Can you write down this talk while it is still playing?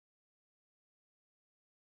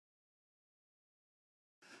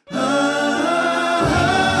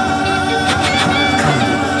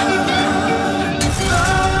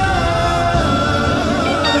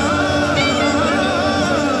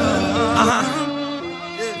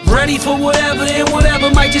Ready for whatever and whatever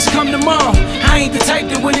might just come tomorrow. I ain't the type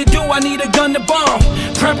that when it do, I need a gun to bomb.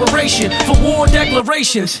 Preparation for war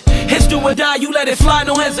declarations. Hits do or die, you let it fly,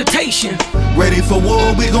 no hesitation. Ready for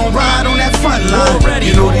war, we gon' ride on that front line.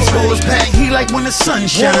 You know these goals pack heat like when the sun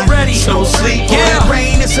shines. No sleep or that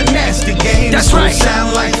rain, it's a nasty game. That's right.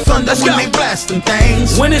 Sound like thunder when they blast them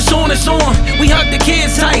things. When it's on, we hug the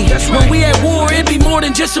kids tight. When we at war, it be more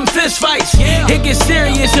than just some fist fights. It gets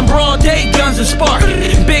serious in broad day, guns and spark.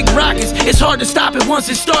 Big rockets, it's hard to stop it once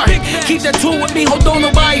it start. Keep that tool with me, hold on,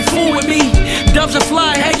 nobody fool with me. Doves are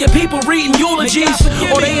fly, have your people reading eulogies.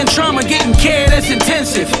 Or they in trauma getting care that's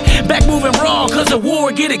intensive. Back moving raw, cause the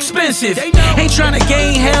war get expensive. Ain't trying to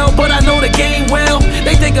gain hell, but I know the game well.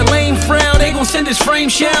 They think a lame frail, they gon' send us frame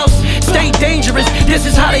shells. Stay dangerous, this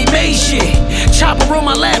is how they made shit. Chopper on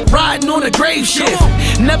my lap, riding on the grave shift.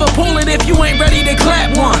 Never pull it if you ain't ready to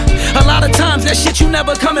clap one. A lot of times that shit you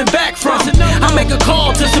never coming back from. I make a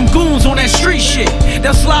call to some goons on that street shit.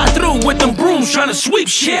 They'll slide through with them brooms trying to sweep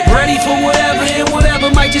shit. Ready for whatever and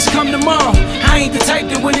whatever might just come tomorrow. I ain't the type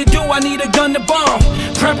that when it do, I need a gun to bomb.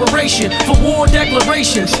 Preparation for war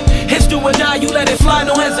declarations. Hits do or die, you let it fly,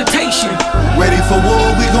 no hesitation. Ready for war,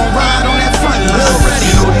 we gon' ride on that front line.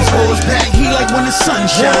 You know these goals pack heat like when the sun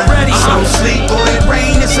shines. No sleep or that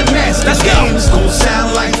rain, it's a nasty game. It's gon'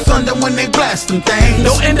 sound like thunder when they blast them things.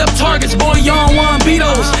 Don't end up targets, boy, you don't want beat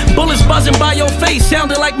those. Bullets buzzing by your face,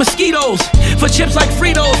 sounding like mosquitoes. For chips like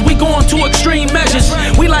Fritos, we going to extreme measures.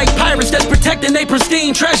 We like pirates that's protecting they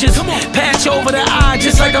pristine treasures. Patch over the eye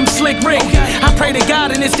just like I'm Slick Rick. I pray to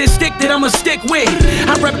God and it's this stick that I'ma stick with.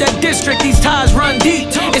 I rep that district, these ties run deep.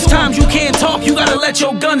 It's times you can't talk, you gotta let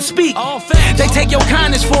your gun speak. They take your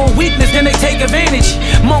kindness for a weakness, then they take advantage.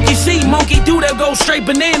 Monkey see, monkey do, they'll go straight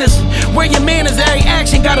bananas. Where your manners, every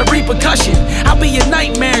action got a repercussion. I'll be your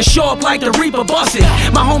nightmare and show up like the Reaper busted.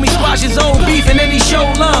 My homie squashes old beef and then he show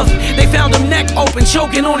love. They found him neck open,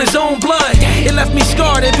 choking on his own blood. It left me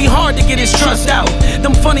scarred, it'd be hard to get his trust out.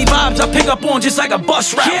 Them funny vibes I pick up on just like a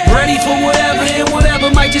bus route. Ready for whatever and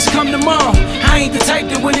whatever might just come tomorrow. I ain't the type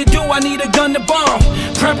that when it do, I need a gun to bomb.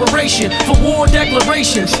 Preparation for war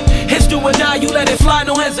declarations. Hits do or die, you let it fly,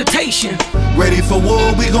 no hesitation. Ready for war,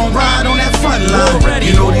 we gon' ride on that front line.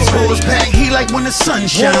 You know these goals pack heat like when the sun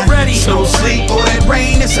shines. No sleep or that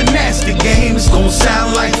rain, it's a nasty game. It's gon'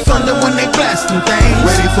 sound like thunder when they blast them things.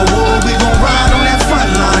 Ready for war, we gon' ride on that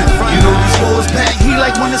front line. You know these goals pack heat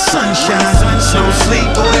like when the sun shines. No sleep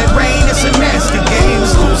or that rain, it's a nasty game.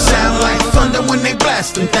 It's gon' sound like thunder when they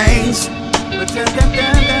blast them things.